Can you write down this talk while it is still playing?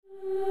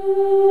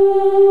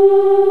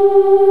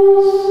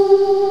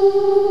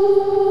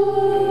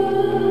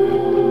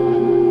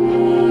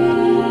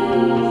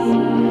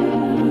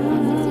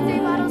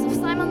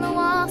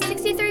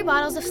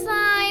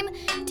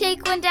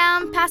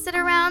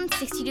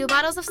62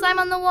 bottles of slime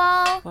on the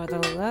wall. For the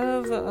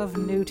love of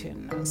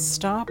Newton,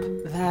 stop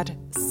that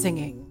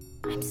singing.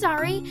 I'm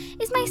sorry.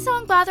 Is my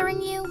song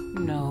bothering you?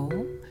 No,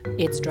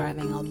 it's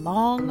driving a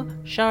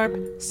long,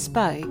 sharp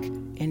spike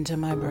into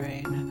my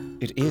brain.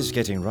 It is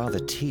getting rather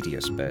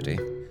tedious, Birdie.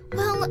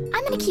 Well,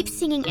 I'm gonna keep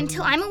singing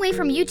until I'm away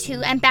from you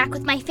two and back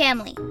with my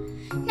family.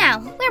 Now,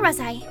 where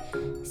was I?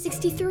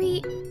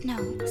 63?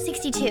 No,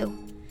 62.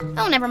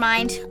 Oh, never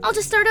mind. I'll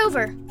just start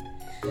over.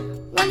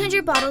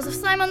 100 bottles of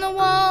slime on the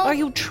wall. Are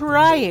you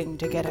trying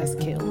to get us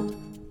killed?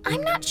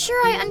 I'm not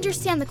sure I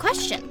understand the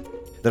question.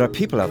 There are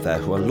people out there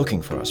who are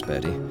looking for us,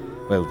 Birdie.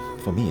 Well,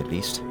 for me at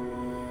least.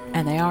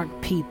 And they aren't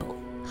people.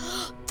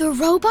 The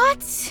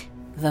robots?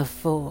 The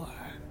Four.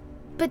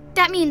 But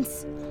that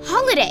means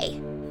Holiday.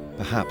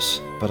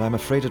 Perhaps, but I'm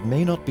afraid it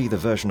may not be the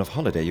version of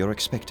Holiday you're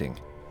expecting.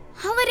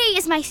 Holiday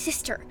is my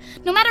sister.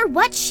 No matter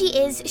what she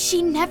is,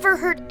 she never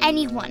hurt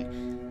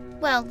anyone.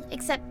 Well,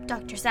 except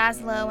Dr.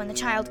 Zaslow and the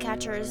child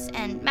catchers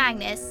and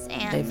Magnus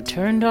and... They've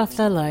turned off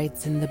the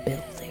lights in the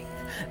building.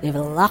 They've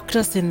locked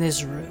us in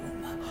this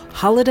room.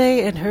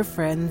 Holiday and her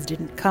friends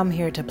didn't come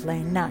here to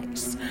play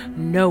nice.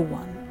 No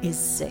one is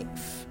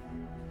safe.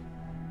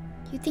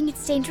 You think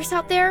it's dangerous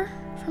out there?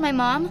 For my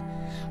mom?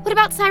 What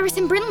about Cyrus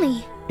and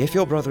Brinley? If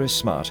your brother is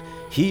smart,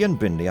 he and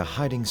Brinley are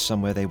hiding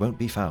somewhere they won't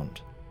be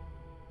found.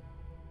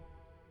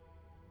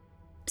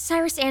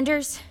 Cyrus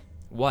Anders,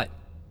 What?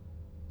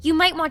 you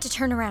might want to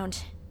turn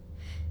around.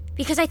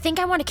 Because I think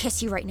I want to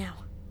kiss you right now.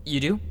 You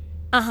do?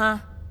 Uh-huh.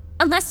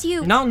 Unless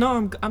you... No,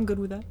 I'm good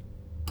with that.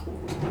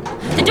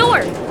 The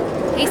door!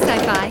 Hey,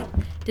 Sci-Fi.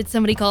 Did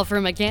somebody call for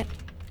a mechanic?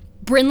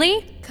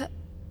 Brinley?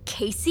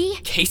 Casey?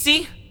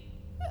 Casey?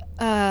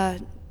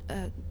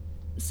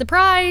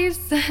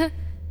 Surprise!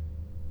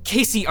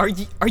 Casey, are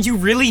you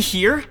really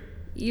here?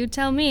 You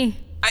tell me.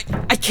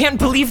 I can't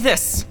believe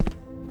this!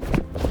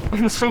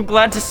 I'm so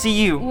glad to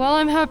see you. Well,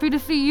 I'm happy to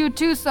see you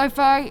too,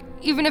 Sci-Fi.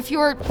 Even if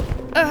you're,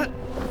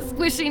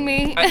 squishing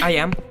me. I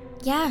am?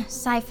 Yeah,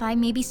 Sci-Fi,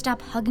 maybe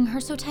stop hugging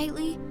her so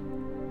tightly.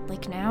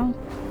 Like now.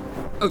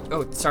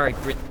 Sorry,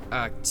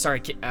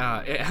 sorry.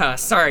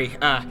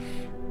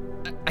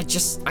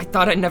 I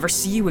thought I'd never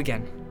see you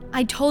again.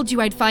 I told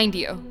you I'd find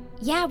you.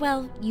 Yeah,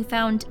 well, you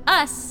found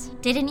us,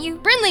 didn't you?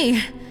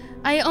 Brinley!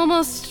 I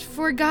almost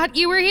forgot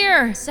you were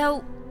here.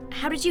 So,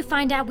 how did you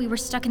find out we were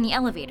stuck in the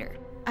elevator?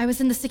 I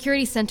was in the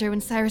security center when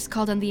Cyrus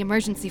called on the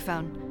emergency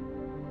phone.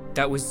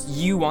 That was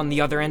you on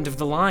the other end of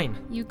the line.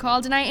 You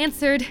called and I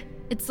answered.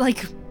 It's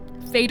like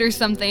fate or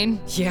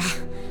something. Yeah.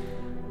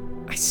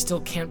 I still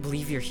can't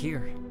believe you're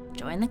here.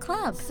 Join the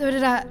club. So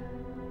did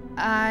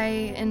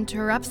I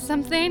interrupt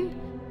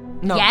something?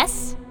 No.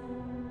 Yes?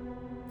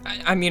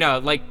 I mean,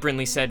 like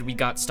Brinley said, we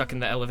got stuck in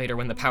the elevator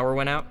when the power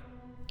went out.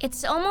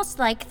 It's almost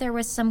like there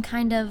was some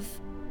kind of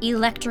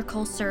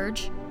electrical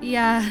surge.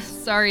 Yeah,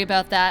 sorry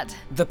about that.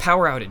 The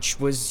power outage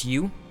was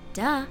you?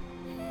 Duh.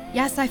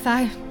 Yeah,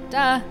 Sci-Fi.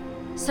 Duh.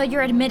 So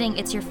you're admitting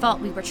it's your fault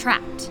we were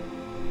trapped.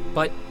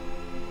 But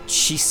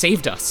she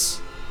saved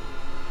us.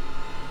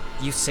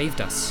 You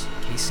saved us,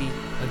 Casey,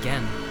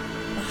 again.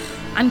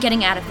 I'm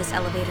getting out of this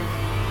elevator.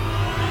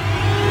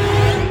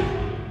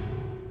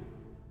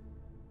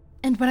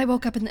 And when I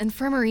woke up in the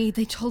infirmary,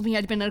 they told me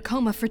I'd been in a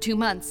coma for 2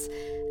 months,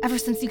 ever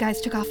since you guys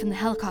took off in the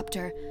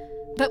helicopter.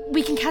 But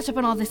we can catch up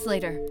on all this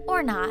later.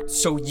 Or not.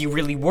 So you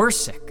really were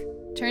sick?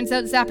 Turns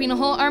out zapping a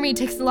whole army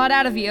takes a lot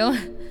out of you.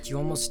 You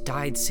almost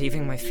died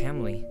saving my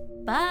family.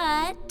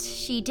 But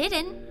she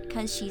didn't,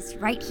 because she's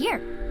right here.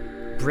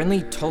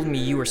 Brinley told me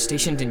you were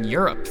stationed in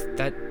Europe,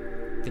 that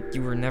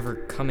you were never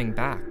coming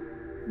back.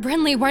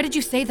 Brinley, why did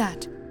you say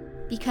that?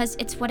 Because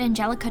it's what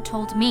Angelica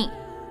told me.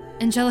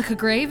 Angelica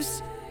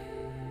Graves?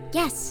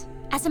 Yes.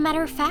 As a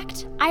matter of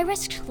fact, I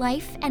risked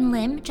life and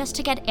limb just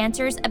to get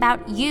answers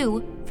about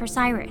you for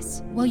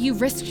Cyrus. Well, you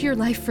risked your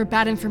life for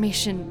bad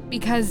information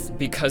because...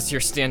 Because you're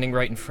standing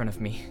right in front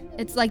of me.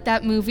 It's like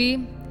that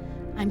movie.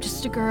 I'm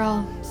just a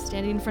girl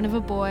standing in front of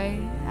a boy,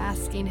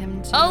 asking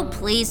him to... Oh,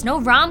 please,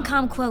 no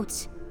rom-com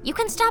quotes. You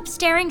can stop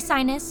staring,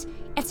 Sinus.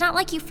 It's not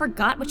like you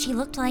forgot what she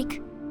looked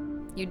like.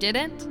 You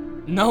didn't?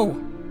 No.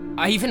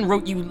 I even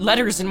wrote you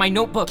letters in my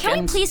notebook.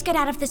 Can we please get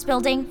out of this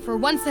building? For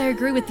once, I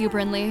agree with you,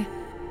 Brinley.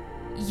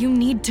 You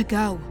need to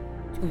go.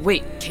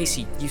 Wait,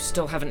 Casey, you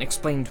still haven't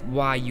explained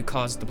why you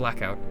caused the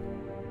blackout.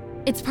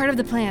 It's part of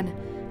the plan.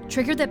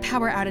 Triggered that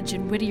power outage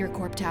in Whittier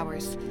Corp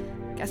Towers.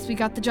 Guess we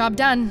got the job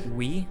done.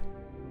 We?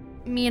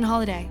 Me and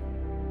Holiday.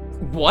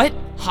 What?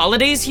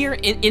 Holiday's here?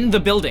 In the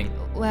building?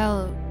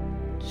 Well,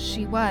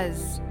 she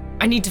was.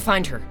 I need to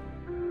find her.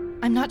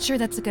 I'm not sure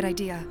that's a good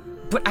idea.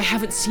 But I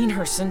haven't seen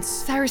her since...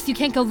 Cyrus, you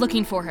can't go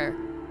looking for her.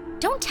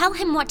 Don't tell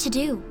him what to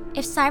do.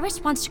 If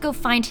Cyrus wants to go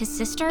find his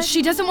sister...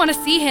 She doesn't want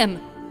to see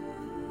him!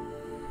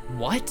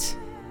 What?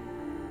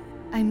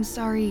 I'm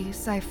sorry,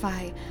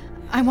 Sci-Fi.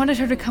 I wanted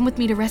her to come with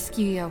me to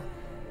rescue you.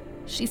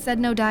 She said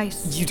no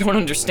dice. You don't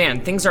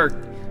understand. Things are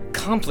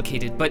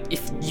complicated, but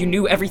if you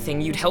knew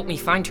everything, you'd help me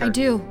find her. I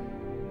do.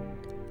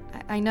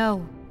 I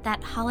know.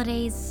 That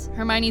Holiday's...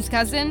 Hermione's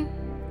cousin?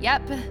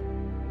 Yep.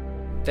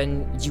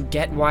 Then you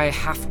get why I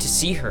have to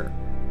see her.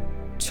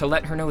 to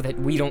let her know that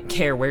we don't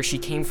care where she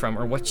came from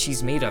or what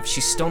she's made of.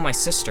 She's still my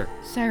sister.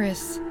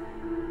 Cyrus,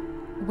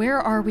 where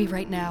are we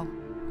right now?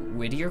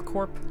 Whittier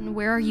Corp? And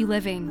where are you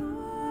living?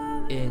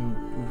 In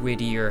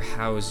Whittier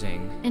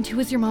Housing. And who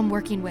is your mom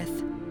working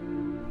with?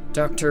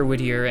 Dr.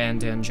 Whittier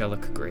and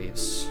Angelica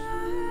Graves.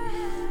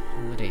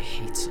 Holiday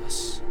hates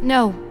us.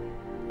 No,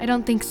 I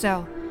don't think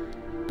so.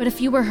 But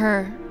if you were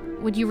her,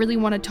 would you really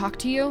want to talk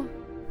to you?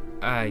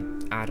 I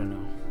don't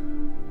know.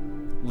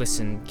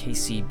 Listen,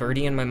 Casey,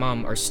 Birdie and my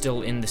mom are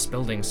still in this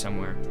building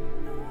somewhere.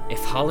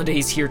 If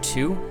Holiday's here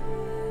too,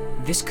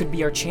 this could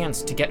be our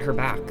chance to get her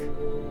back.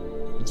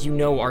 You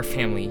know our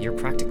family. You're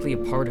practically a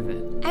part of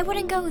it. I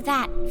wouldn't go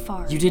that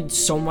far. You did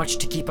so much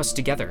to keep us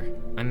together.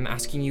 I'm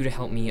asking you to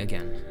help me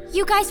again.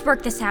 You guys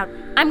work this out.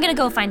 I'm gonna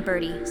go find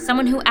Birdie,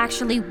 someone who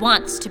actually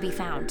wants to be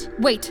found.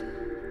 Wait,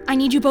 I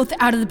need you both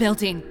out of the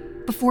building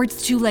before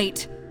it's too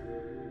late.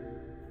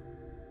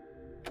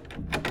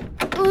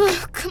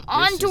 Ugh, come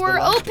on, This is the door,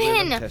 last will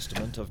and open!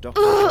 testament of Dr.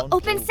 Ugh, John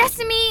open Paul.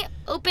 sesame! If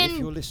you're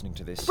Open listening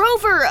to this,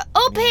 Rover!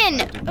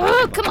 Open!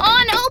 Ugh, come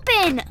on,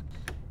 open!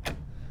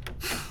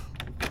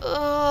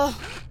 Ugh.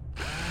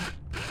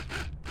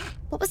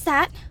 What was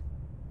that?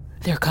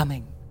 They're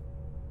coming.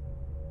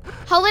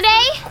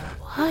 Holiday?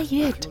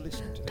 Quiet.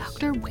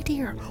 Dr.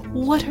 Whittier,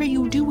 what are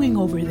you doing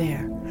over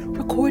there?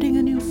 Recording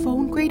a new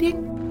phone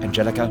greeting?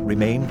 Angelica,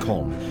 remain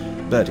calm.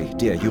 Birdie,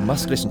 dear, you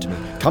must listen to me.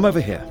 Come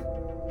over here.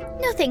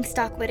 No thanks,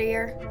 Doc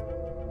Whittier.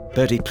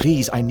 Birdie,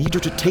 please, I need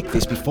you to take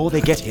this before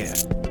they get here.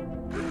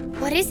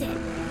 What is it?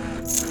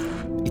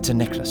 It's a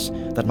necklace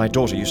that my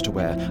daughter used to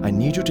wear. I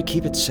need you to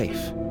keep it safe.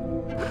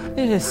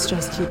 This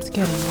just keeps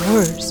getting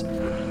worse.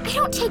 I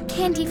don't take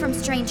candy from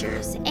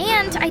strangers,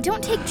 and I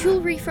don't take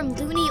jewelry from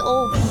loony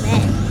old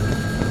men.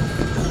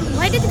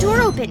 Why did the door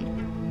open?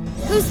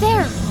 Who's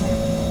there?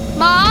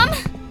 Mom?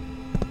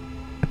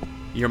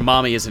 Your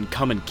mommy isn't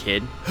coming,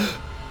 kid.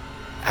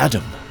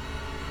 Adam.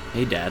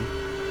 Hey, Dad.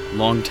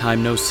 Long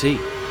time no see.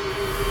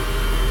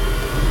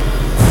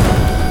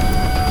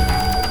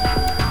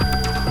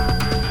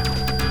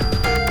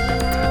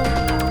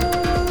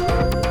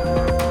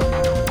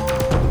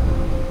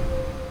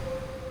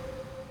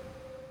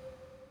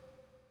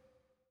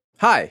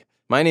 Hi,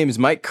 my name is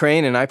Mike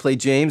Crane and I play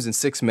James in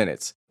 6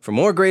 Minutes. For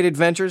more great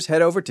adventures,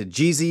 head over to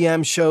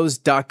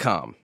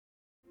gzmshows.com.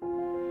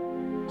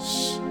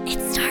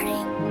 It's starting.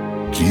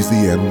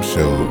 GZM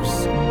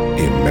shows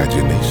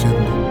Imagination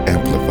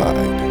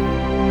Amplified.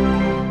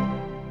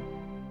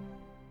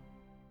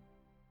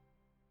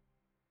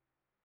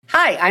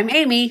 Hi, I'm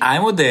Amy.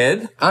 I'm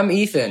Oded. I'm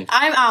Ethan.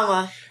 I'm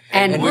Alma.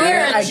 And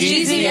we're a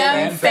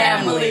GZM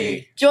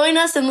family. Join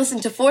us and listen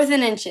to 4th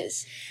and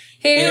Inches.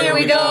 Here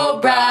we go,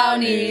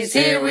 brownies.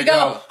 Here we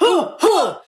go. Hoo, hoo.